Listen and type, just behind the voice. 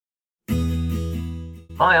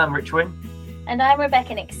Hi, I'm Rich Wynn. And I'm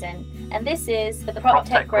Rebecca Nixon, and this is the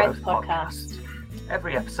PropTech Growth Podcast.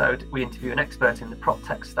 Every episode, we interview an expert in the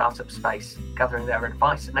PropTech startup space, gathering their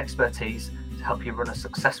advice and expertise to help you run a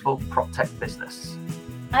successful PropTech business.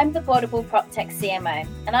 I'm the Portable PropTech CMO,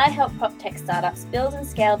 and I help PropTech startups build and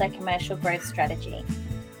scale their commercial growth strategy.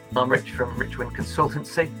 I'm Rich from Rich Wynn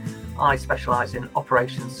Consultancy. I specialise in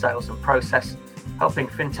operations, sales and process, helping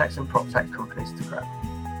fintechs and PropTech companies to grow.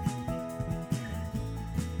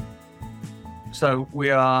 So we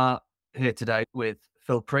are here today with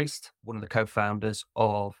Phil Priest, one of the co-founders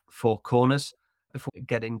of 4Corners. Before we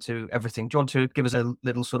get into everything, do you want to give us a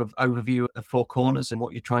little sort of overview of 4Corners and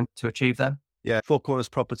what you're trying to achieve there? Yeah, 4Corners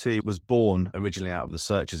Property was born originally out of the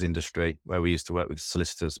searches industry, where we used to work with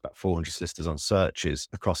solicitors, about 400 solicitors on searches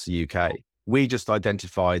across the UK. We just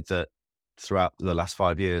identified that throughout the last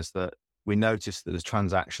 5 years that we noticed that the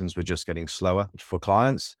transactions were just getting slower for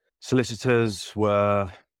clients. Solicitors were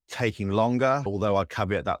taking longer, although I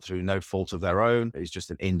caveat that through no fault of their own. It's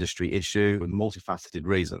just an industry issue with multifaceted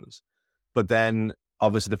reasons. But then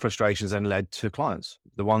obviously the frustrations then led to clients.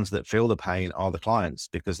 The ones that feel the pain are the clients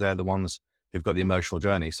because they're the ones who've got the emotional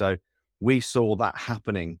journey. So we saw that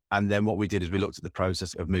happening. And then what we did is we looked at the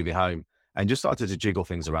process of moving home and just started to jiggle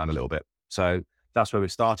things around a little bit. So that's where we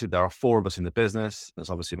started. There are 4 of us in the business. There's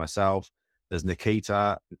obviously myself, there's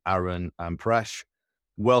Nikita, Aaron and Paresh.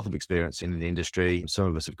 Wealth of experience in the industry. Some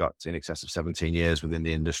of us have got in excess of 17 years within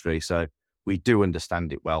the industry. So we do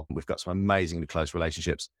understand it well. We've got some amazingly close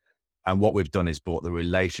relationships. And what we've done is brought the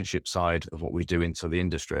relationship side of what we do into the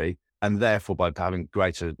industry. And therefore, by having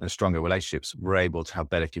greater and stronger relationships, we're able to have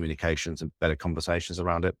better communications and better conversations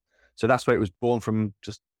around it. So that's where it was born, from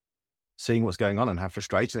just seeing what's going on and how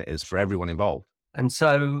frustrating it is for everyone involved. And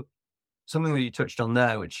so something that you touched on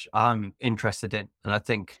there, which I'm interested in, and I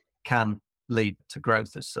think can lead to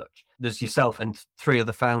growth as such. There's yourself and 3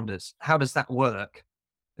 other founders. How does that work?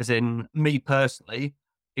 As in, me personally,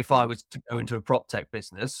 if I was to go into a PropTech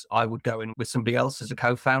business, I would go in with somebody else as a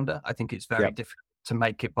co-founder. I think it's very difficult to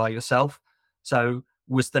make it by yourself. So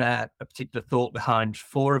was there a particular thought behind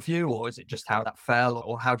 4 of you, or is it just how that fell,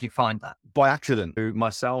 or how do you find that? By accident.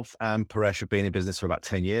 Myself and Paresh have been in business for about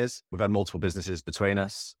 10 years. We've had multiple businesses between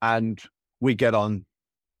us and we get on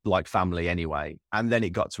like family anyway. And then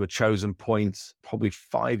it got to a chosen point probably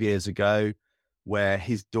 5 years ago where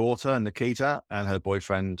his daughter, Nikita, and her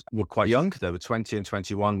boyfriend were quite young. They were 20 and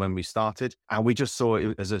 21 when we started. And we just saw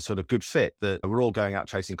it as a sort of good fit that we're all going out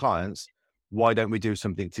chasing clients. Why don't we do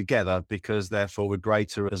something together? Because therefore we're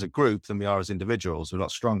greater as a group than we are as individuals. We're a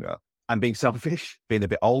lot stronger. And being selfish, being a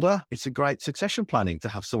bit older, it's a great succession planning to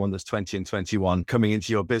have someone that's 20 and 21 coming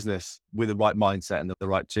into your business with the right mindset and the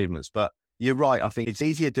right achievements. But you're right. I think it's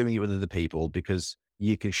easier doing it with other people because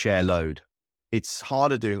you can share load. It's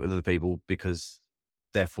harder doing it with other people because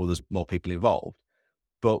therefore there's more people involved.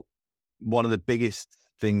 But one of the biggest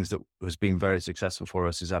things that has been very successful for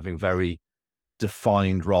us is having very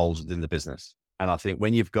defined roles within the business. And I think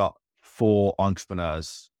when you've got 4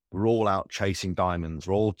 entrepreneurs, we're all out chasing diamonds.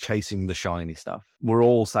 We're all chasing the shiny stuff. We're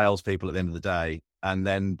all salespeople at the end of the day. And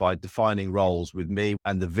then by defining roles with me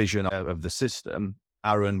and the vision of the system,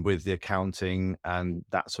 Aaron with the accounting and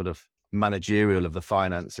that sort of managerial of the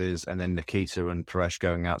finances, and then Nikita and Paresh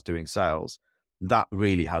going out doing sales, that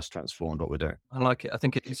really has transformed what we're doing. I like it. I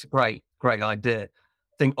think it's a great idea.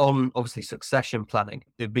 I think on obviously succession planning,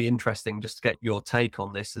 it'd be interesting just to get your take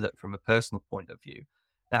on this from a personal point of view.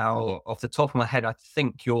 Now, off the top of my head, I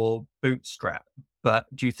think you're bootstrap, but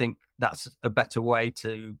do you think that's a better way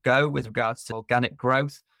to go with regards to organic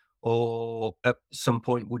growth? Or at some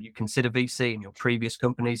point, would you consider VC in your previous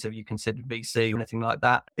companies? Have you considered VC or anything like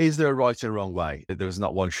that? Is there a right and wrong way? There's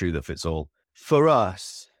not one shoe that fits all. For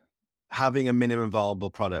us, having a minimum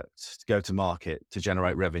viable product to go to market to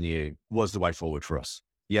generate revenue was the way forward for us.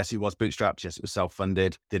 Yes, it was bootstrapped. Yes, it was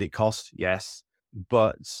self-funded. Did it cost? Yes.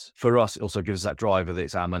 But for us, it also gives us that driver that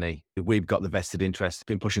it's our money. We've got the vested interest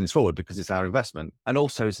in pushing this forward because it's our investment. And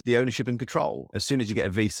also it's the ownership and control. As soon as you get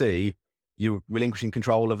a VC, you're relinquishing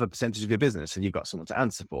control of a percentage of your business and you've got someone to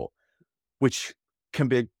answer for, which can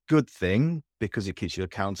be a good thing because it keeps you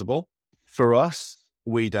accountable. For us,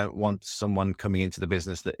 we don't want someone coming into the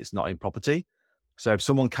business that is not in property. So if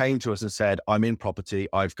someone came to us and said, I'm in property,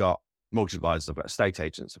 I've got mortgage advisors, I've got estate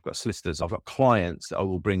agents, I've got solicitors, I've got clients that I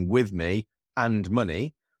will bring with me and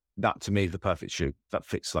money, that to me is the perfect shoe. That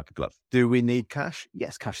fits like a glove. Do we need cash?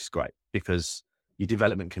 Yes, cash is great because your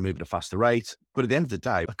development can move at a faster rate. But at the end of the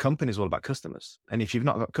day, a company is all about customers. And if you've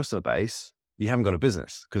not got a customer base, you haven't got a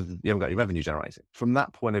business because you haven't got any revenue generating. From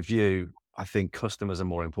that point of view, I think customers are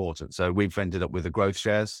more important. So we've ended up with the growth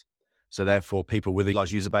shares. So therefore, people with a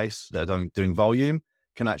large user base that are doing volume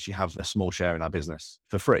can actually have a small share in our business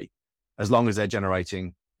for free, as long as they're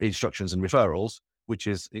generating instructions and referrals, which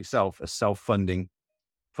is itself a self-funding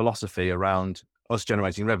philosophy around us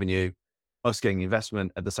generating revenue, us getting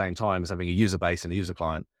investment at the same time as having a user base and a user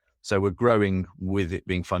client. So we're growing with it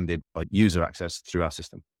being funded by user access through our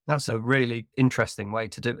system. That's a really interesting way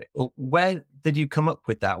to do it. Well, where did you come up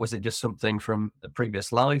with that? Was it just something from a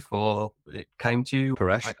previous life, or it came to you?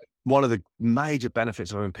 Paresh, one of the major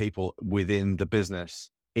benefits of having people within the business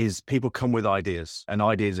is people come with ideas, and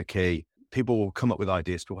ideas are key. People will come up with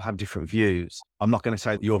ideas. People have different views. I'm not going to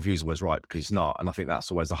say that your views are always right, because it's not. And I think that's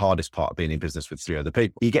always the hardest part of being in business with three other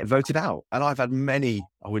people. You get voted out. And I've had many,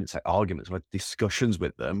 I wouldn't say arguments, but discussions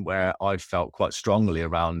with them where I felt quite strongly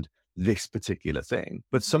around this particular thing.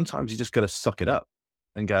 But sometimes you just got to suck it up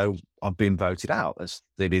and go, I've been voted out.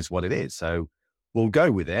 It is what it is. So we'll go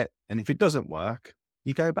with it. And if it doesn't work,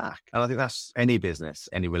 you go back. And I think that's any business,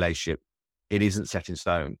 any relationship. It isn't set in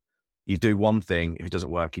stone. You do one thing, if it doesn't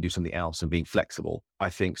work, you do something else, and being flexible. I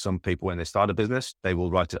think some people, when they start a business, they will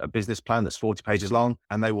write a business plan that's 40 pages long,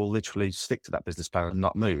 and they will literally stick to that business plan and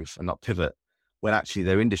not move and not pivot, when actually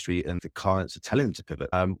their industry and the clients are telling them to pivot.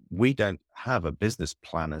 We don't have a business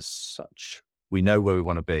plan as such. We know where we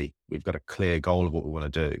want to be. We've got a clear goal of what we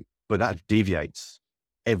want to do, but that deviates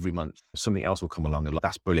every month. Something else will come along and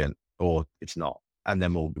that's brilliant, or it's not. And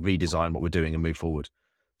then we'll redesign what we're doing and move forward.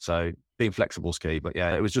 So being flexible is key. But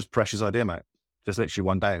yeah, it was just Precious' idea, mate. Just literally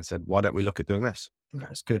one day and said, why don't we look at doing this?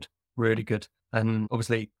 That's good. Really good. And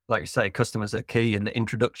obviously, like you say, customers are key, and the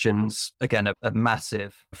introductions, again, are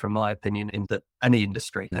massive, from my opinion, in any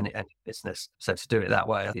industry, any business. So to do it that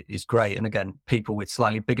way is great. And again, people with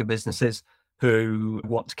slightly bigger businesses who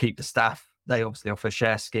want to keep the staff, they obviously offer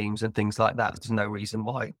share schemes and things like that. There's no reason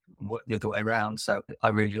why work the other way around. So I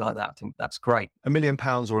really like that. I think that's great. £1 million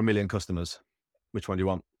or 1 million customers? Which one do you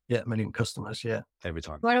want? Yeah, 1 million customers. Yeah. Every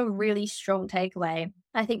time. What a really strong takeaway.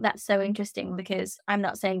 I think that's so interesting, because I'm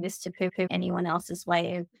not saying this to poo-poo anyone else's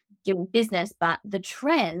way of doing business, but the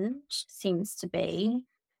trend seems to be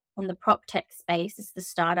on the prop tech space is the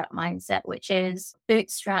startup mindset, which is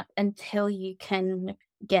bootstrap until you can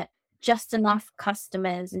get just enough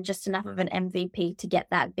customers and just enough of an MVP to get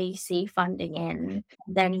that VC funding in,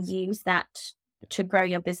 then use that to grow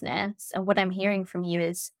your business. And what I'm hearing from you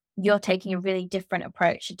is you're taking a really different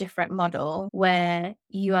approach, a different model, where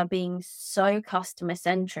you are being so customer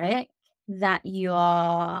centric that you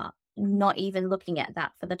are not even looking at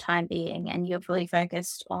that for the time being. And you're fully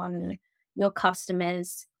focused on your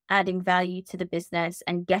customers, adding value to the business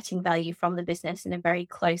and getting value from the business in a very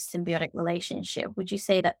close symbiotic relationship. Would you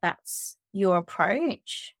say that that's your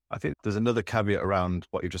approach? I think there's another caveat around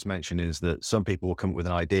what you just mentioned, is that some people will come up with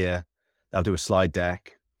an idea, they'll do a slide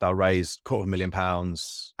deck, they'll raise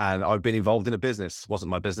 £250,000. And I've been involved in a business. It wasn't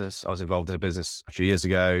my business. I was involved in a business a few years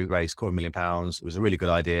ago, raised £250,000. It was a really good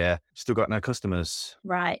idea. Still got no customers.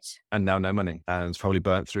 Right. And now no money. And it's probably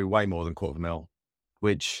burnt through way more than £250,000,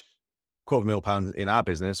 which £250,000 in our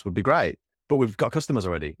business would be great. But we've got customers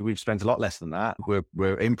already. We've spent a lot less than that.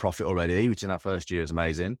 We're in profit already, which in our first year is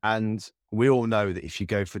amazing. And we all know that if you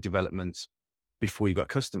go for development before you've got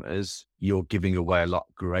customers, you're giving away a lot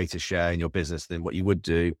greater share in your business than what you would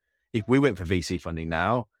do if we went for VC funding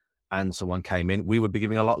now and someone came in. We would be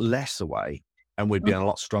giving a lot less away, and we'd be in a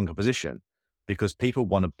lot stronger position, because people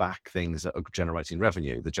want to back things that are generating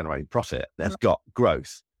revenue, they're generating profit, they've got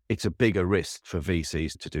growth. It's a bigger risk for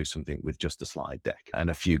VCs to do something with just a slide deck and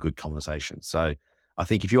a few good conversations. So I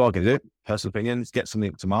think if you are going to do it, personal opinions, get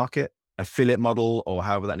something to market, affiliate model or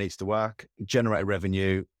however that needs to work, generate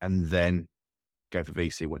revenue, and then go for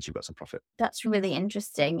VC once you've got some profit. That's really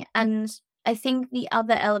interesting. And I think the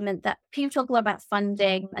other element that people talk a lot about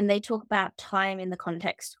funding, and they talk about time in the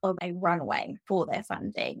context of a runway for their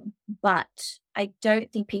funding. But I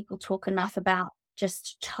don't think people talk enough about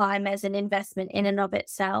just time as an investment in and of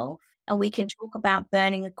itself. And we can talk about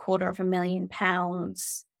burning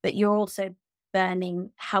 £250,000, but you're also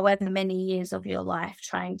burning however many years of your life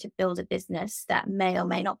trying to build a business that may or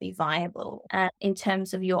may not be viable. In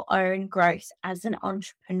terms of your own growth as an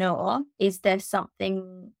entrepreneur, is there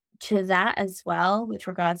something to that as well with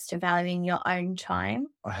regards to valuing your own time?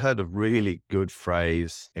 I heard a really good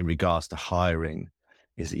phrase in regards to hiring,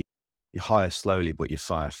 is that you hire slowly, but you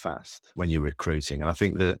fire fast when you're recruiting. And I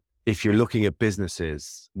think that if you're looking at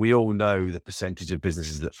businesses, we all know the percentage of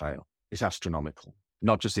businesses that fail. It's astronomical.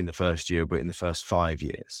 Not just in the first year, but in the first 5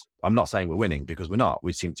 years. I'm not saying we're winning, because we're not.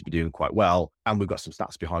 We seem to be doing quite well. And we've got some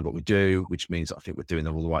stats behind what we do, which means I think we're doing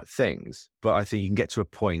all the right things. But I think you can get to a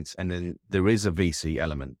point, and then there is a VC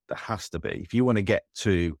element that has to be. If you want to get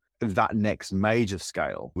to that next major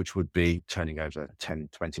scale, which would be turning over 10,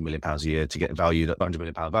 20 million pounds a year to get valued at 100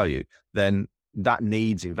 million pound value, then that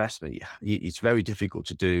needs investment. It's very difficult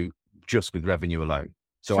to do just with revenue alone.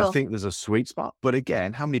 So I Sure. think there's a sweet spot. But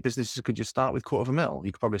again, how many businesses could you start with £250,000?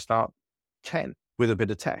 You could probably start 10 with a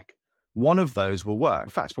bit of tech. One of those will work. In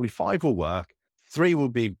fact, probably 5 will work. 3 will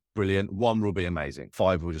be brilliant. 1 will be amazing.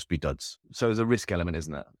 5 will just be duds. So there's a risk element,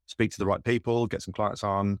 isn't it? Speak to the right people, get some clients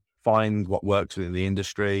on, find what works within the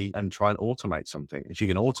industry and try and automate something. If you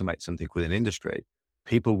can automate something within industry,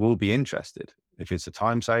 people will be interested. If it's a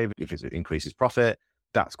time save, if it increases profit,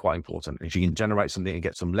 that's quite important. If you can generate something and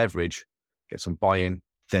get some leverage, get some buy-in,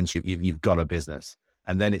 then you've got a business.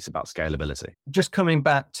 And then it's about scalability. Just coming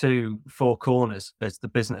back to 4Corners as the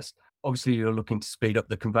business, obviously you're looking to speed up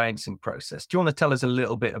the conveyancing process. Do you want to tell us a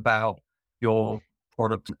little bit about your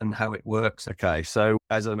product and how it works? Okay. So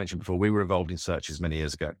as I mentioned before, we were involved in searches many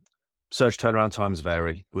years ago. Search turnaround times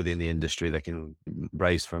vary within the industry. They can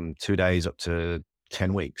range from 2 days up to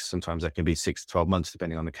 10 weeks. Sometimes they can be 6 to 12 months,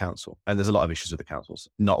 depending on the council. And there's a lot of issues with the councils.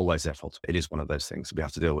 Not always their fault. It is one of those things that we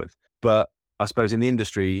have to deal with. But I suppose in the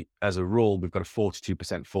industry, as a rule, we've got a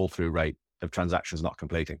 42% fall through rate of transactions not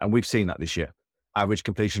completing. And we've seen that this year. Average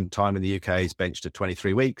completion time in the UK is benched at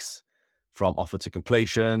 23 weeks from offer to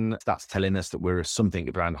completion. That's telling us that we're something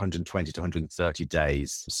around 120 to 130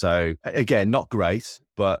 days. So again, not great,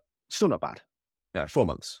 but still not bad. 4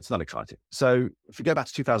 months. It's not exciting. So if you go back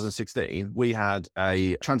to 2016, we had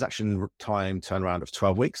a transaction time turnaround of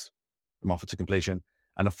 12 weeks from offer to completion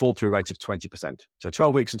and a fall through rate of 20%. So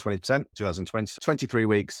 12 weeks and 20%, 2020, 23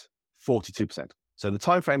 weeks, 42%. So the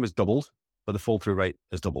time frame has doubled, but the fall through rate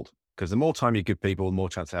has doubled because the more time you give people, the more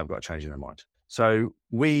chance they have got a change in their mind. So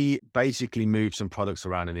we basically moved some products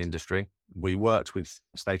around in the industry. We worked with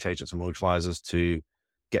estate agents and mortgage advisors to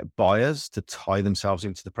get buyers to tie themselves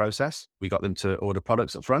into the process. We got them to order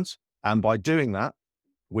products up front. And by doing that,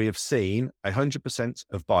 we have seen 100%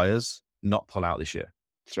 of buyers not pull out this year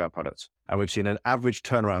through our products. And we've seen an average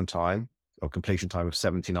turnaround time or completion time of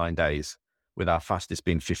 79 days, with our fastest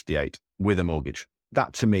being 58 with a mortgage.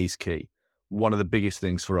 That to me is key. One of the biggest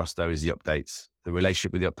things for us, though, is the updates, the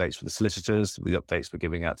relationship with the updates for the solicitors, with the updates we're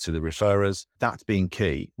giving out to the referrers. That's being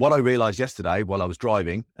key. What I realized yesterday while I was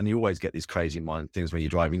driving, and you always get these crazy mind things when you're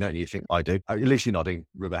driving, don't you? You think, I do. At least you're nodding,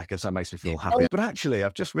 Rebecca, so that makes me feel happy. But actually,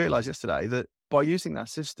 I've just realized yesterday that by using that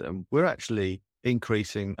system, we're actually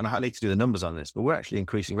increasing, and I need to do the numbers on this, but we're actually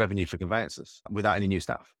increasing revenue for conveyancers without any new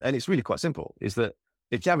staff. And it's really quite simple, is that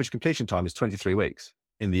if the average completion time is 23 weeks,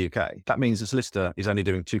 in the UK, that means the solicitor is only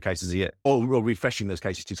doing 2 cases a year or refreshing those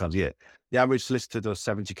cases 2 times a year. The average solicitor does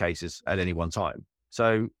 70 cases at any one time.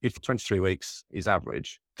 So if 23 weeks is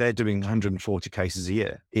average, they're doing 140 cases a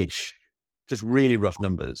year-ish. Just really rough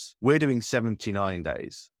numbers. We're doing 79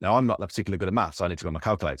 days. Now, I'm not particularly good at maths, so I need to go on my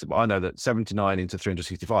calculator, but I know that 79 into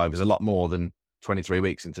 365 is a lot more than 23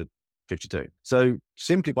 weeks into 52. So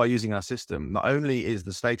simply by using our system, not only is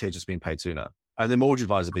the estate agents being paid sooner, and the mortgage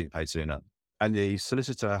advisor being paid sooner, and the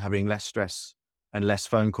solicitor having less stress and less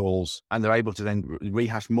phone calls, and they're able to then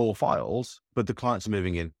rehash more files, but the clients are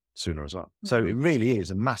moving in sooner as well. Mm-hmm. So it really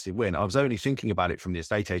is a massive win. I was only thinking about it from the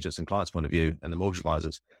estate agents and clients' point of view and the mortgage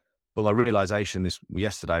advisors. But my realization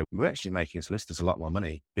yesterday, we're actually making solicitors a lot more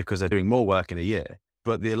money because they're doing more work in a year.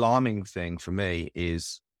 But the alarming thing for me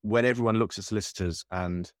is when everyone looks at solicitors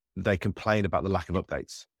and they complain about the lack of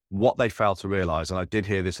updates, what they fail to realize, and I did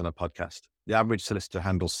hear this on a podcast, the average solicitor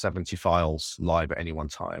handles 70 files live at any one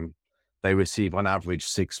time. They receive on average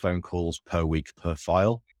 6 phone calls per week per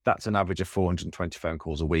file. That's an average of 420 phone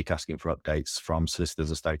calls a week asking for updates from solicitors,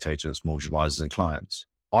 estate agents, mortgage advisors, and clients.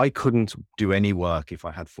 I couldn't do any work if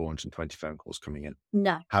I had 420 phone calls coming in.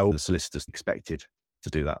 No. How are the solicitors expected to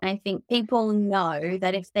do that? I think people know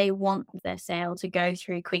that if they want their sale to go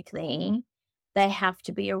through quickly, they have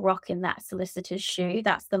to be a rock in that solicitor's shoe.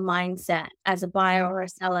 That's the mindset as a buyer or a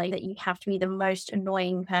seller, that you have to be the most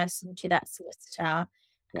annoying person to that solicitor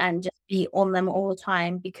and just be on them all the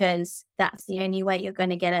time, because that's the only way you're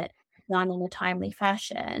going to get it done in a timely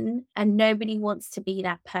fashion. And nobody wants to be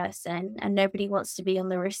that person, and nobody wants to be on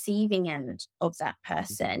the receiving end of that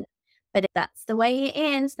person. But if that's the way it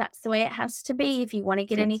is, that's the way it has to be if you want to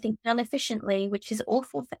get anything done efficiently, which is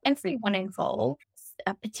awful for everyone involved.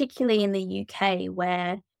 Particularly in the UK,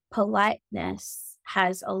 where politeness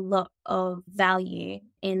has a lot of value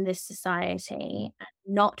in this society.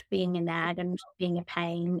 Not being a nag and not being a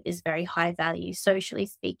pain is very high value, socially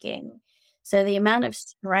speaking. So the amount of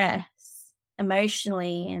stress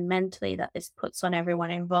emotionally and mentally that this puts on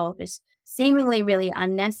everyone involved is seemingly really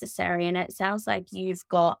unnecessary. And it sounds like you've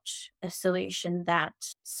got a solution that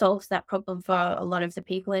solves that problem for a lot of the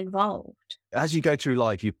people involved. As you go through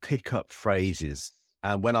life, you pick up phrases.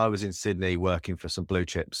 And when I was in Sydney working for some blue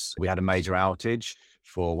chips, we had a major outage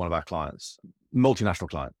for one of our clients, multinational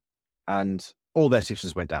client, and all their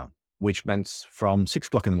systems went down, which meant from 6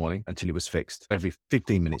 o'clock in the morning until it was fixed, every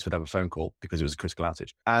 15 minutes would have a phone call because it was a critical outage.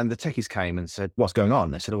 And the techies came and said, "What's going on?"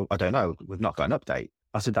 They said, "Oh, I don't know. We've not got an update."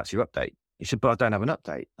 I said, "That's your update." He said, "But I don't have an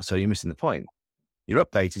update." So you're missing the point. Your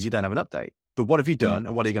update is you don't have an update. But what have you done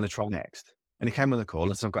and what are you going to try next? And he came on the call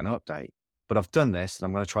and said, "I've got no update, but I've done this and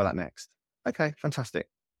I'm going to try that next." Okay, fantastic.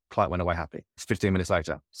 Client went away happy. It's 15 minutes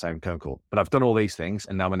later, same phone call. But I've done all these things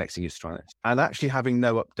and now my next thing is to try this. And actually having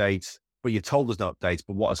no update, well, you're told there's no update,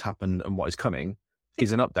 but what has happened and what is coming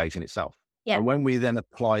is an update in itself. Yeah. And when we then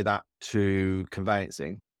apply that to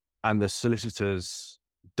conveyancing and the solicitors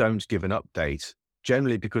don't give an update,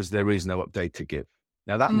 generally because there is no update to give.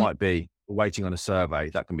 Now that might be waiting on a survey,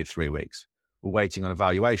 that can be 3 weeks. We're waiting on a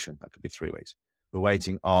valuation, that could be 3 weeks. We're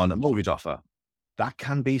waiting on a mortgage offer. That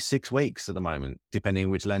can be 6 weeks at the moment, depending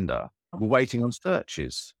on which lender. We're waiting on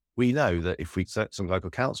searches. We know that if we search some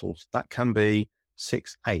local councils, that can be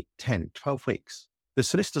 6, 8, 10, 12 weeks. The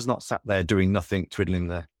solicitor's not sat there doing nothing, twiddling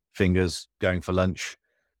their fingers, going for lunch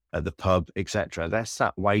at the pub, etc. They're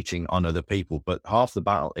sat waiting on other people, but half the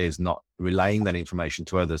battle is not relaying that information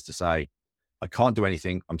to others to say, "I can't do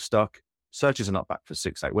anything, I'm stuck. Searches are not back for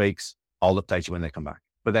 6, 8 weeks. I'll update you when they come back."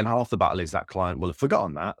 But then half the battle is that client will have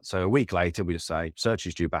forgotten that. So a week later, we just say, "Search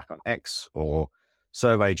is due back on X," or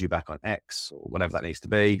 "Survey due back on X," or whatever that needs to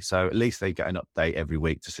be. So at least they get an update every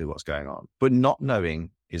week to see what's going on. But not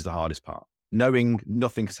knowing is the hardest part. Knowing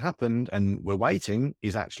nothing has happened and we're waiting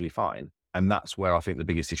is actually fine. And that's where I think the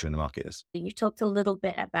biggest issue in the market is. You talked a little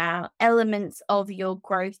bit about elements of your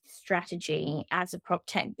growth strategy as a prop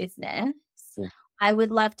tech business. Yeah. I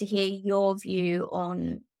would love to hear your view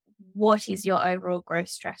on what is your overall growth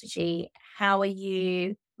strategy? How are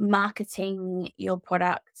you marketing your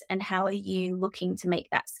product and how are you looking to make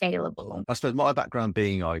that scalable? I suppose my background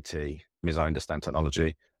being IT means I understand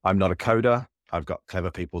technology. I'm not a coder. I've got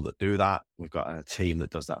clever people that do that. We've got a team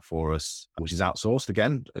that does that for us, which is outsourced.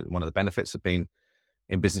 Again, one of the benefits of being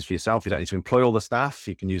in business for yourself, you don't need to employ all the staff.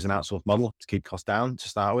 You can use an outsourced model to keep costs down to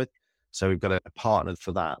start with. So we've got a partner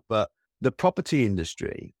for that. But the property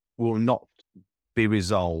industry will not be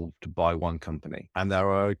resolved by one company. And there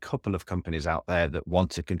are a couple of companies out there that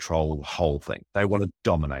want to control the whole thing. They want to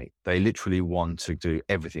dominate. They literally want to do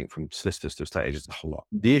everything from solicitors to estate agents, a whole lot.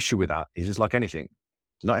 The issue with that is it's like anything.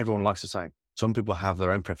 Not everyone likes the same. Some people have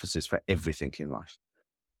their own preferences for everything in life.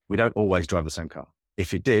 We don't always drive the same car.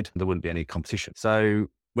 If it did, there wouldn't be any competition. So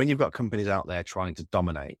when you've got companies out there trying to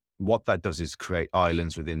dominate, what that does is create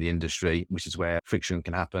islands within the industry, which is where friction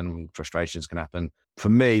can happen, frustrations can happen. For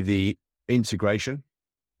me, the integration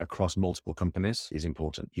across multiple companies is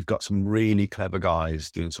important. You've got some really clever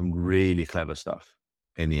guys doing some really clever stuff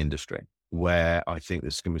in the industry where I think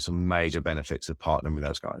there's going to be some major benefits of partnering with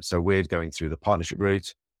those guys. So we're going through the partnership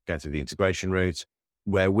route, going through the integration route,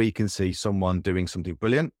 where we can see someone doing something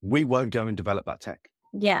brilliant. We won't go and develop that tech.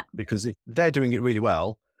 Yeah. Because if they're doing it really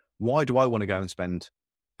well, why do I want to go and spend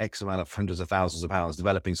X amount of hundreds of thousands of pounds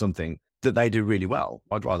developing something that they do really well?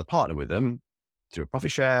 I'd rather partner with them, do a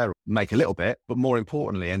profit share, make a little bit, but more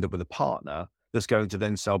importantly, end up with a partner that's going to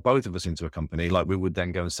then sell both of us into a company like we would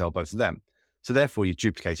then go and sell both of them. So therefore you're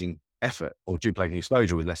duplicating effort or duplicating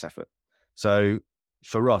exposure with less effort. So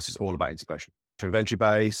for us, it's all about integration. Through Inventory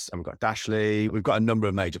Base, and we've got Dashley, we've got a number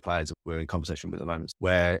of major players that we're in conversation with at the moment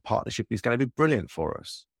where partnership is going to be brilliant for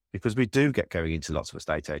us because we do get going into lots of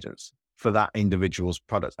estate agents for that individual's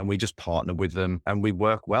product and we just partner with them and we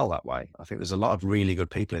work well that way. I think there's a lot of really good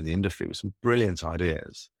people in the industry with some brilliant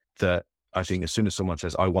ideas that I think as soon as someone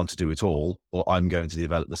says, I want to do it all, or I'm going to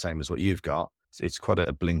develop the same as what you've got, it's quite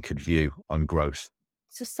a blinkered view on growth.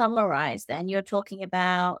 To summarize then, you're talking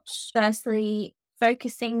about firstly,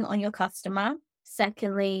 focusing on your customer.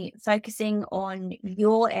 Secondly, focusing on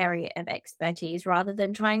your area of expertise rather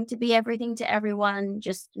than trying to be everything to everyone,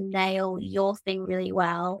 just nail your thing really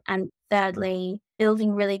well. And thirdly,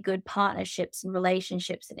 building really good partnerships and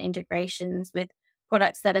relationships and integrations with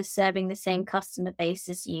products that are serving the same customer base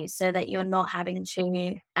as you so that you're not having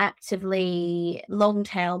to actively long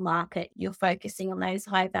tail market. You're focusing on those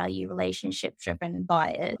high value relationship driven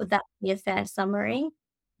buyers. Would that be a fair summary?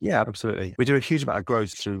 Yeah, absolutely. We do a huge amount of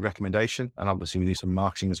growth through recommendation and obviously we do some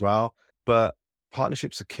marketing as well, but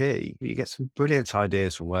partnerships are key. You get some brilliant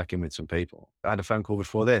ideas from working with some people. I had a phone call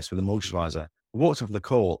before this with a mortgage advisor walked off the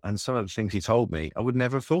call and some of the things he told me, I would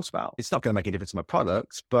never have thought about. It's not going to make a difference to my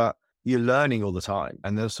products, but you're learning all the time.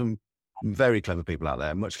 And there's some very clever people out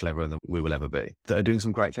there, much cleverer than we will ever be, that are doing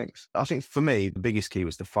some great things. I think for me, the biggest key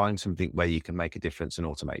was to find something where you can make a difference and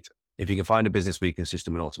automate it. If you can find a business where you can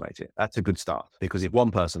system and automate it, that's a good start. Because if one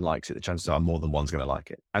person likes it, the chances are more than one's going to like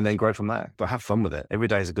it. And then grow from there. But have fun with it. Every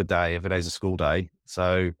day is a good day. Every day is a school day.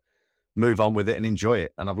 So move on with it and enjoy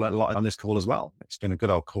it. And I've learned a lot on this call as well. It's been a good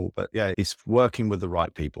old call. But yeah, it's working with the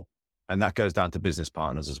right people. And that goes down to business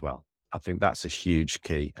partners as well. I think that's a huge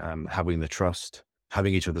key. Having the trust,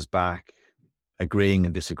 having each other's back, agreeing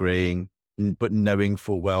and disagreeing, but knowing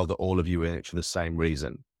full well that all of you are in it for the same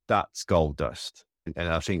reason. That's gold dust. And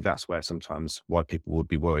I think that's where sometimes why people would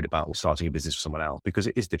be worried about starting a business with someone else, because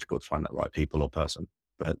it is difficult to find that right people or person.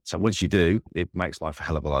 But so once you do, it makes life a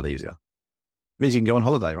hell of a lot easier. It means you can go on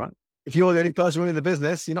holiday, right? If you're the only person running the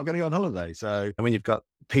business, you're not going to go on holiday. So, I mean, you've got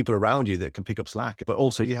people around you that can pick up slack, but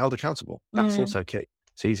also you're held accountable. That's also key.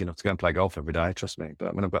 It's easy enough to go and play golf every day, trust me.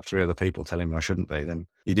 But when I've got 3 other people telling me I shouldn't be, then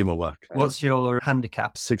you do more work. What's your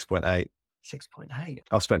handicap? 6.8. 6.8.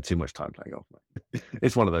 I've spent too much time playing golf.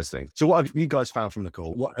 It's one of those things. So what have you guys found from the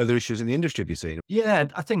call? What other issues in the industry have you seen? Yeah,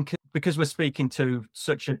 I think because we're speaking to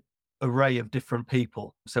such an array of different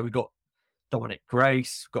people. So we've got Dominic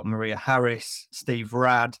Grace, we've got Maria Harris, Steve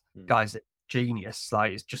Rad, guys at Genius.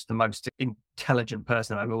 Like, it's just the most intelligent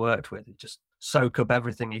person I've ever worked with. It just soak up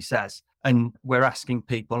everything he says. And we're asking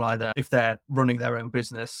people either if they're running their own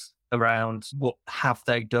business around what have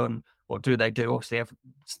they done, what do they do? Obviously,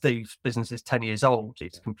 Steve's business is 10 years old.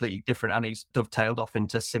 It's completely different and he's dovetailed off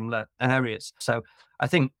into similar areas. So I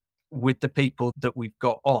think with the people that we've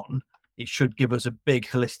got on, it should give us a big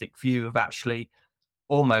holistic view of actually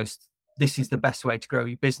almost this is the best way to grow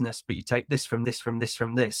your business, but you take this from this, from this,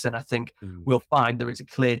 from this. And I think we'll find there is a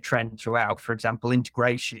clear trend throughout. For example,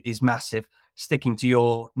 integration is massive. Sticking to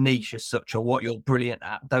your niche as such or what you're brilliant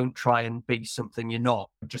at. Don't try and be something you're not.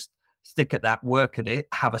 Just stick at that, work at it,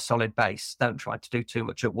 have a solid base. Don't try to do too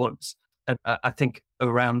much at once. And I think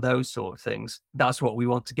around those sort of things, that's what we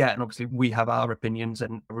want to get. And obviously we have our opinions,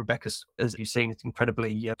 and Rebecca's, as you've seen, is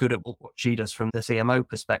incredibly good at what she does from the CMO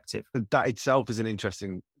perspective. That itself is an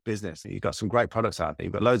interesting business. You've got some great products out there.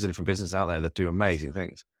 You've got loads of different businesses out there that do amazing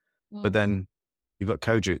things. But then you've got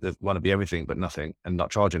Kojuk that want to be everything but nothing and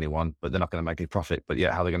not charge anyone, but they're not going to make any profit. But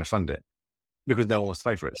yet, how are they going to fund it? Because no one wants to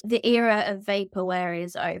pay for it. The era of vaporware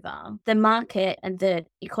is over. The market and the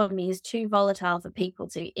economy is too volatile for people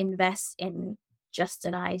to invest in just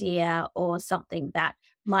an idea or something that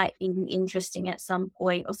might be interesting at some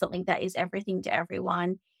point or something that is everything to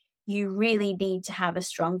everyone. You really need to have a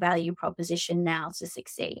strong value proposition now to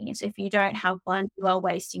succeed. If you don't have one, you are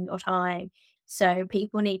wasting your time. So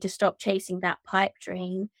people need to stop chasing that pipe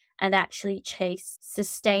dream and actually chase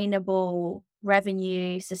sustainable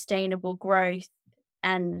revenue, sustainable growth,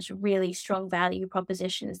 and really strong value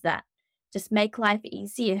propositions that just make life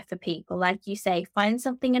easier for people. Like you say, find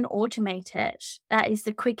something and automate it. That is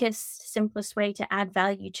the quickest, simplest way to add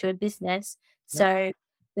value to a business. So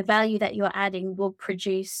the value that you're adding will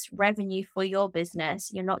produce revenue for your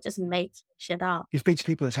business. You're not just making shit up. You speak to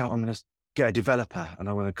people that's out, I'm going to get a developer and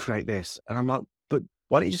I want to create this. And I'm like, but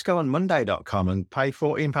why don't you just go on Monday.com and pay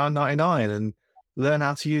 £14.99 and learn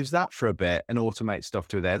how to use that for a bit and automate stuff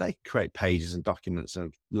through there. They create pages and documents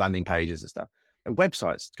and landing pages and stuff. And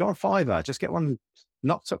websites, go on Fiverr, just get one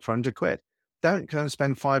knocked up for £100. Don't go and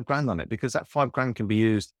spend $5,000 on it, because that $5,000 can be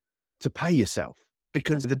used to pay yourself.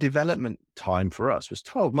 Because the development time for us was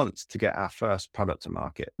 12 months to get our first product to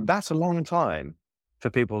market. That's a long time for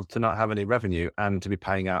people to not have any revenue and to be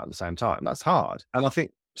paying out at the same time. That's hard. And I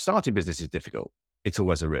think starting business is difficult. It's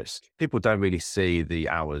always a risk. People don't really see the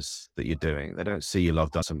hours that you're doing. They don't see you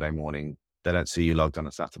logged on Sunday morning. They don't see you logged on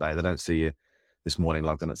Saturday. They don't see you this morning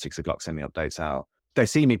logged on at 6 o'clock sending updates out. They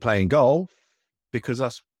see me playing golf because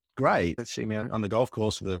that's great. They see me on the golf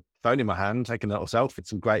course with a phone in my hand, taking a little selfie,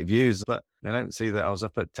 some great views, but they don't see that I was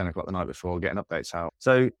up at 10 o'clock the night before getting updates out.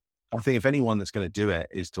 So I think if anyone that's going to do it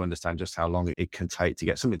is to understand just how long it can take to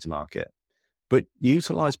get something to market, but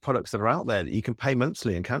utilize products that are out there that you can pay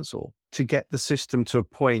monthly and cancel to get the system to a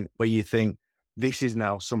point where you think, this is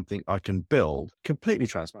now something I can build, completely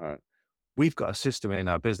transparent. We've got a system in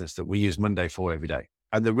our business that we use Monday for every day.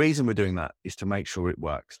 And the reason we're doing that is to make sure it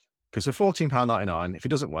works. Because for £14.99, if it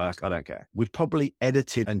doesn't work, I don't care. We've probably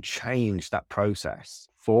edited and changed that process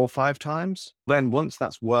 4 or 5 times. Then once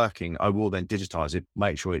that's working, I will then digitize it,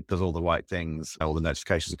 make sure it does all the right things. All the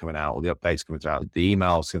notifications are coming out, all the updates coming out, the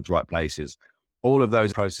emails going to the right places. All of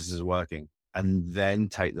those processes are working, and then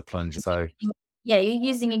take the plunge. So yeah, you're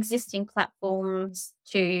using existing platforms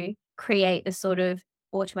to create the sort of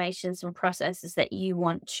automations and processes that you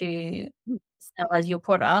want to sell as your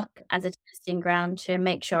product as a testing ground to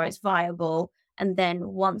make sure it's viable. And then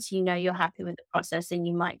once you know you're happy with the process, then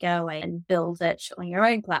you might go away and build it on your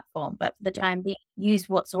own platform. But for the time being, use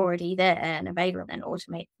what's already there and available and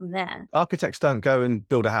automate from there. Architects don't go and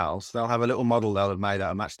build a house. They'll have a little model they'll have made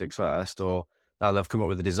out of matchsticks first, or they'll have come up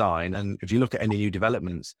with a design. And if you look at any new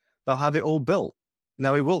developments, they'll have it all built.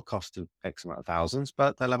 Now, it will cost X amount of thousands,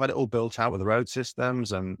 but they'll have it all built out with the road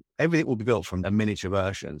systems, and everything will be built from a miniature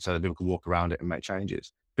version so that people can walk around it and make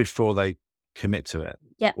changes before they commit to it.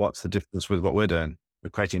 Yeah. What's the difference with what we're doing? We're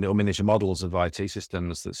creating little miniature models of IT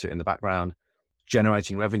systems that sit in the background,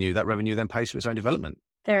 generating revenue. That revenue then pays for its own development.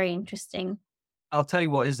 Very interesting. I'll tell you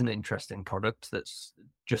what is an interesting product that's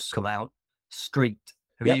just come out. Street.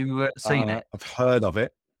 Have Yep. you seen it? I've heard of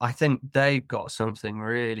it. I think they've got something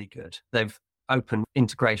really good. They've open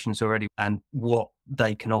integrations already, and what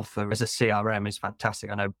they can offer as a CRM is fantastic.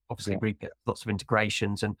 I know obviously Repit, lots of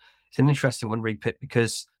integrations, and it's an interesting one, Repit,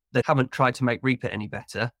 because they haven't tried to make Repit any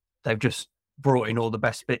better. They've just brought in all the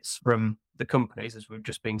best bits from the companies, as we've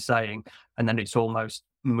just been saying, and then it's almost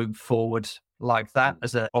moved forward like that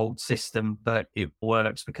as an old system, but it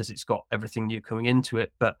works because it's got everything new coming into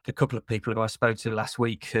it. But a couple of people who I spoke to last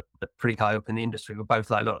week, pretty high up in the industry, were both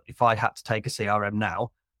like, look, if I had to take a CRM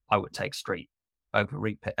now, I would take Street over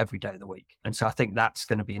Repit every day of the week. And so I think that's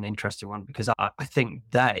going to be an interesting one, because I think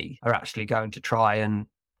they are actually going to try and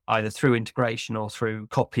either through integration or through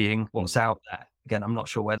copying what's out there. Again, I'm not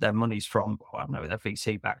sure where their money's from. I don't know, their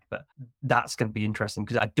VC backed, but that's going to be interesting,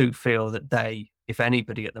 because I do feel that they, if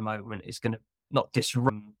anybody at the moment, is going to not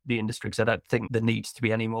disrupt the industry, because I don't think there needs to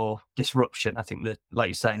be any more disruption. I think that, like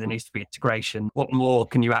you say, there needs to be integration. What more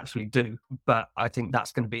can you actually do? But I think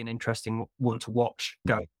that's going to be an interesting one to watch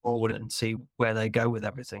going forward and see where they go with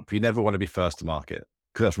everything. You never want to be first to market,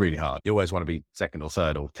 because that's really hard. You always want to be second or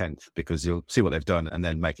third or 10th, because you'll see what they've done and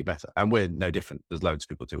then make it better. And we're no different. There's loads of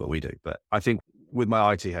people do what we do. But I think with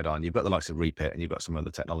my IT head on, you've got the likes of Repit and you've got some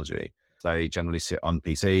other technology. They generally sit on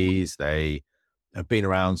PCs. They have been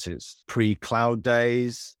around since pre-cloud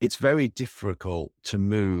days. It's very difficult to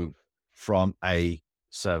move from a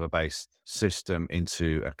server-based system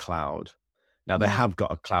into a cloud. Now, they have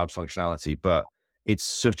got a cloud functionality, but it's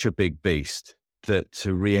such a big beast that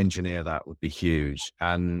to re-engineer that would be huge.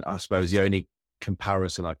 And I suppose the only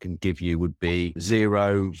comparison I can give you would be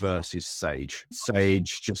Xero versus Sage.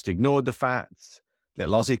 Sage just ignored the fact that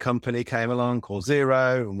Aussie company came along called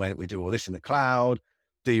Xero and went, we do all this in the cloud,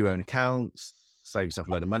 do your own accounts, save yourself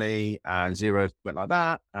a load of money. And Xero went like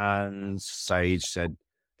that. And Sage said,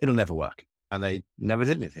 it'll never work. And they never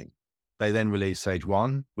did anything. They then released Sage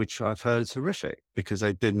 1, which I've heard is horrific, because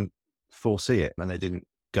they didn't foresee it and they didn't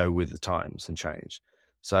go with the times and change.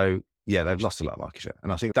 So yeah, they've lost a lot of market share.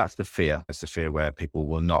 And I think that's the fear. It's the fear where people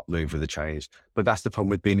will not move with the change. But that's the problem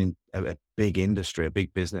with being in a big industry, a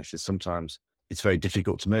big business, is sometimes it's very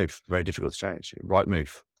difficult to move, very difficult to change. Right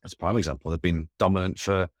move, as a prime example, they've been dominant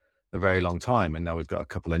for a very long time. And now we've got a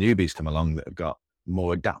couple of newbies come along that have got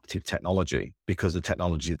more adaptive technology, because the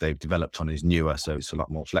technology they've developed on is newer. So it's a lot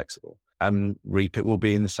more flexible. And Repit will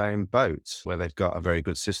be in the same boat, where they've got a very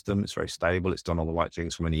good system. It's very stable. It's done all the right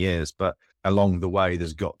things for many years. But along the way,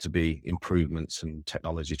 there's got to be improvements and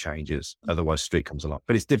technology changes. Otherwise, Street comes along.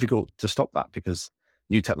 But it's difficult to stop that, because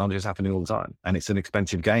new technology is happening all the time. And it's an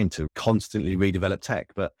expensive game to constantly redevelop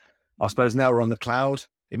tech. But I suppose now we're on the cloud,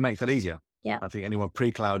 it makes that easier. Yeah. I think anyone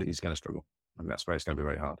pre-cloud is going to struggle. And that's where it's going to be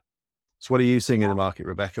very hard. So what are you seeing in the market,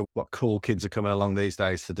 Rebecca? What cool kids are coming along these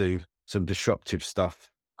days to do some disruptive stuff?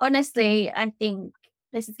 Honestly, I think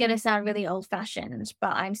this is going to sound really old fashioned,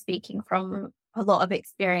 but I'm speaking from a lot of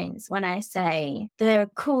experience when I say the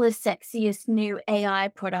coolest, sexiest new AI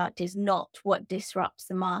product is not what disrupts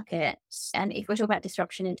the market. And if we're talking about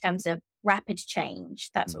disruption in terms of rapid change,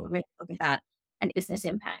 that's what we're really talking about, and business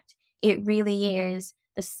impact. It really is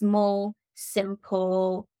the small,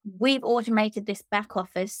 simple, we've automated this back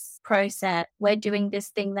office process. We're doing this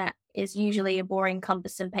thing that is usually a boring,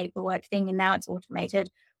 cumbersome paperwork thing, and now it's automated.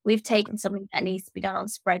 We've taken something that needs to be done on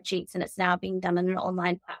spreadsheets and it's now being done on an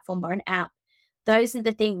online platform or an app. Those are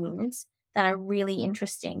the things that are really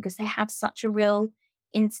interesting, because they have such a real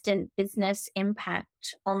instant business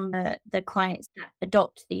impact on the clients that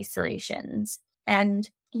adopt these solutions. And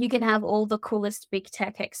you can have all the coolest big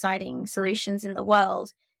tech, exciting solutions in the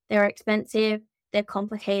world. They're expensive. They're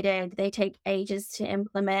complicated. They take ages to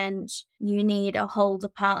implement. You need a whole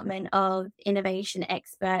department of innovation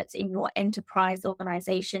experts in your enterprise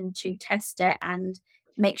organization to test it and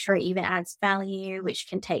make sure it even adds value, which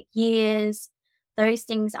can take years. Those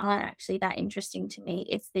things aren't actually that interesting to me.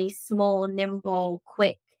 It's these small, nimble,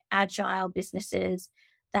 quick, agile businesses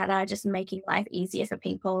that are just making life easier for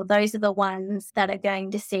people. Those are the ones that are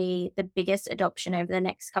going to see the biggest adoption over the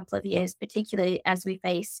next couple of years, particularly as we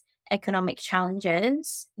face economic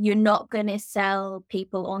challenges. You're not going to sell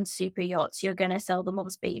people on super yachts. You're going to sell them on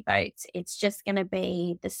speedboats. It's just going to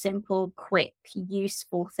be the simple, quick,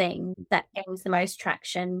 useful thing that gains the most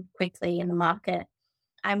traction quickly in the market.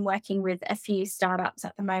 I'm working with a few startups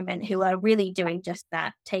at the moment who are really doing just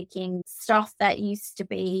that, taking stuff that used to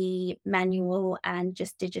be manual and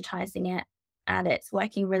just digitizing it. And it's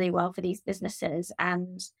working really well for these businesses.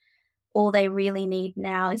 And all they really need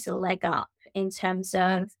now is a leg up in terms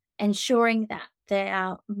of ensuring that they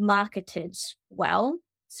are marketed well,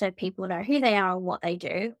 so people know who they are and what they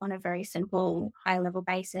do on a very simple, high level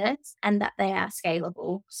basis, and that they are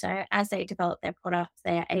scalable. So as they develop their products,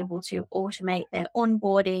 they are able to automate their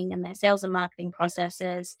onboarding and their sales and marketing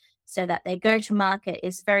processes so that their go to market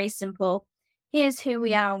is very simple. Here's who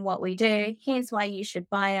we are and what we do. Here's why you should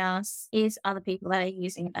buy us. Here's other people that are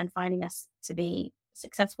using it and finding us to be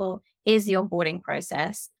successful. Here's the onboarding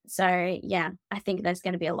process. So yeah, I think there's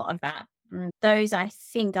going to be a lot of that. Those I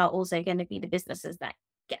think are also going to be the businesses that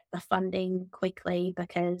get the funding quickly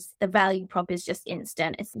because the value prop is just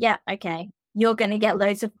instant. It's okay. You're going to get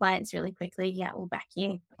loads of clients really quickly. Yeah, we'll back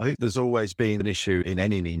you. I think there's always been an issue in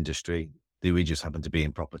any industry. We just happen to be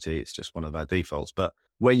in property. It's just one of our defaults. But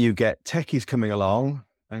when you get techies coming along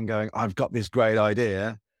and going, I've got this great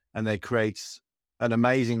idea, and they create an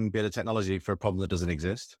amazing bit of technology for a problem that doesn't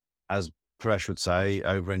exist, as Paresh would say,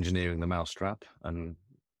 over-engineering the mousetrap and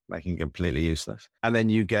making it completely useless. And then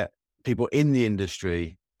you get people in the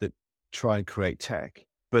industry that try and create tech,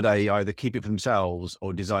 but they either keep it for themselves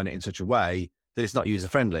or design it in such a way that it's not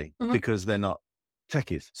user-friendly because they're not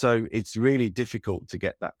techies. So it's really difficult to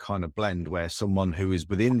get that kind of blend where someone who is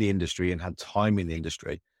within the industry and had time in the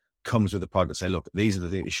industry comes with a product and say, look, these are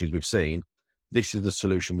the issues we've seen. This is the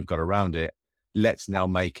solution we've got around it. Let's now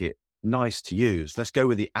make it nice to use. Let's go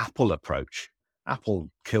with the Apple approach. Apple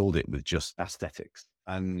killed it with just aesthetics.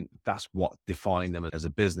 And that's what defined them as a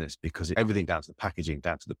business, because everything down to the packaging,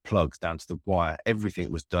 down to the plugs, down to the wire, everything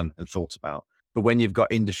was done and thought about. But when you've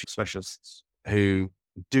got industry specialists who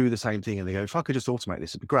do the same thing and they go, if I could just automate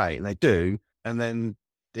this, it'd be great. And they do. And then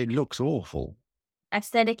it looks awful.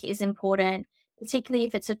 Aesthetic is important, particularly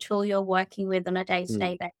if it's a tool you're working with on a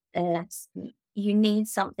day-to-day basis. You need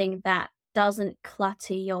something that doesn't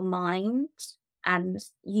clutter your mind. And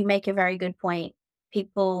you make a very good point.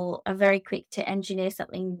 People are very quick to engineer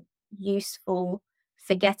something useful,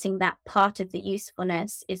 forgetting that part of the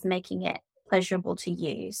usefulness is making it pleasurable to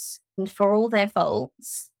use. And for all their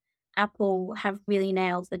faults, Apple have really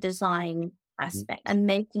nailed the design aspect, and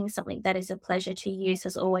making something that is a pleasure to use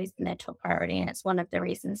has always been their top priority. And it's one of the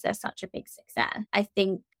reasons they're such a big success. I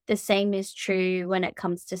think the same is true when it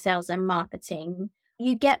comes to sales and marketing.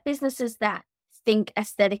 You get businesses that think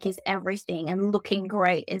aesthetic is everything and looking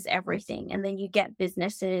great is everything. And then you get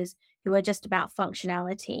businesses who are just about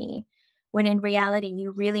functionality, when in reality, you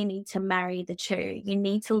really need to marry the two. You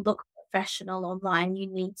need to look professional online. You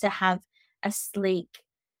need to have a sleek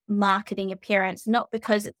marketing appearance, not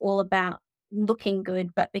because it's all about looking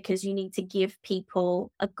good, but because you need to give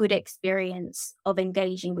people a good experience of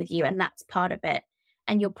engaging with you. And that's part of it.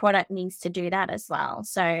 And your product needs to do that as well.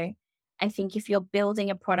 So I think if you're building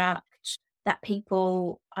a product that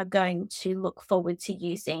people are going to look forward to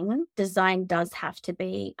using, design does have to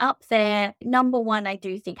be up there. Number one, I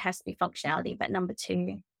do think has to be functionality, but number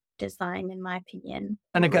two, design, in my opinion.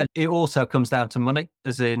 And again, it also comes down to money,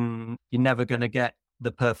 as in you're never going to get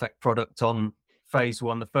the perfect product on phase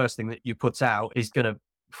one. The first thing that you put out is going to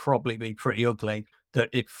probably be pretty ugly, that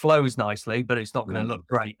it flows nicely, but it's not going to look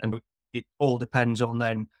great. And it all depends on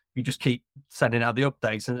then you just keep sending out the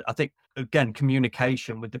updates. And I think, again,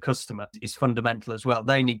 communication with the customer is fundamental as well.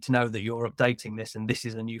 They need to know that you're updating this and this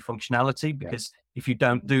is a new functionality, because if you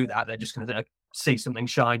don't do that, they're just going to see something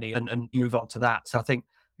shiny and move on to that. So I think,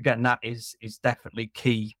 again, that is definitely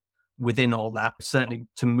key within all that. Certainly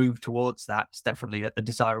to move towards that is definitely a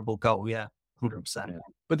desirable goal. Yeah, 100%.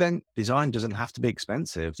 But then design doesn't have to be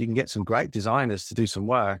expensive. You can get some great designers to do some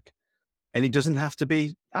work. And it doesn't have to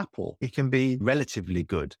be Apple. It can be relatively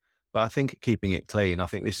good. But I think keeping it clean, I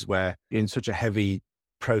think this is where in such a heavy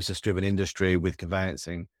process-driven industry with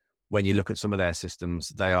conveyancing, when you look at some of their systems,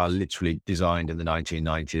 they are literally designed in the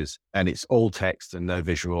 1990s, and it's all text and no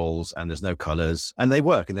visuals and there's no colors, and they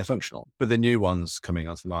work and they're functional. But the new ones coming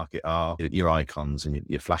onto the market are your icons and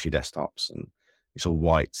your flashy desktops, and it's all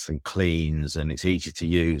whites and cleans and it's easy to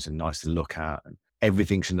use and nice to look at. And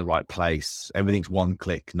everything's in the right place. Everything's one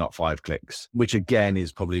click, not 5 clicks, which again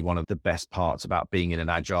is probably one of the best parts about being in an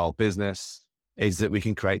agile business. is that we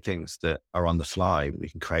can create things that are on the fly. We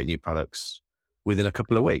can create new products within a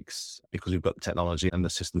couple of weeks because we've got the technology and the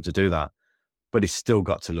system to do that. But it's still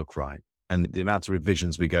got to look right. And the amount of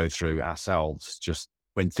revisions we go through ourselves, just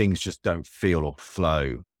when things just don't feel or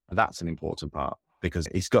flow, that's an important part because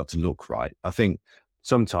it's got to look right. I think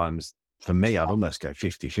sometimes for me, I'd almost go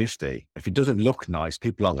 50-50. If it doesn't look nice,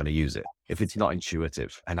 people aren't going to use it. If it's not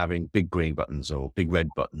intuitive, and having big green buttons or big red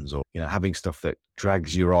buttons, or, having stuff that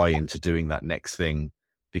drags your eye into doing that next thing,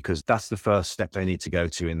 because that's the first step they need to go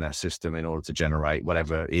to in their system in order to generate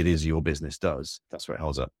whatever it is your business does. That's where it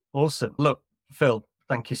holds up. Awesome. Look, Phil,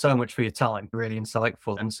 thank you so much for your time. Really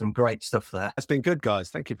insightful and some great stuff there. It's been good,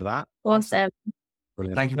 guys. Thank you for that. Awesome.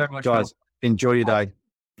 Brilliant. Thank you very much, guys. Phil. Enjoy your day.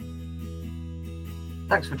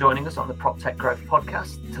 Thanks for joining us on the PropTech Growth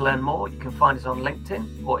Podcast. To learn more, you can find us on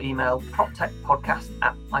LinkedIn or email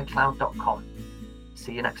proptechpodcast@icloud.com.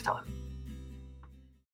 See you next time.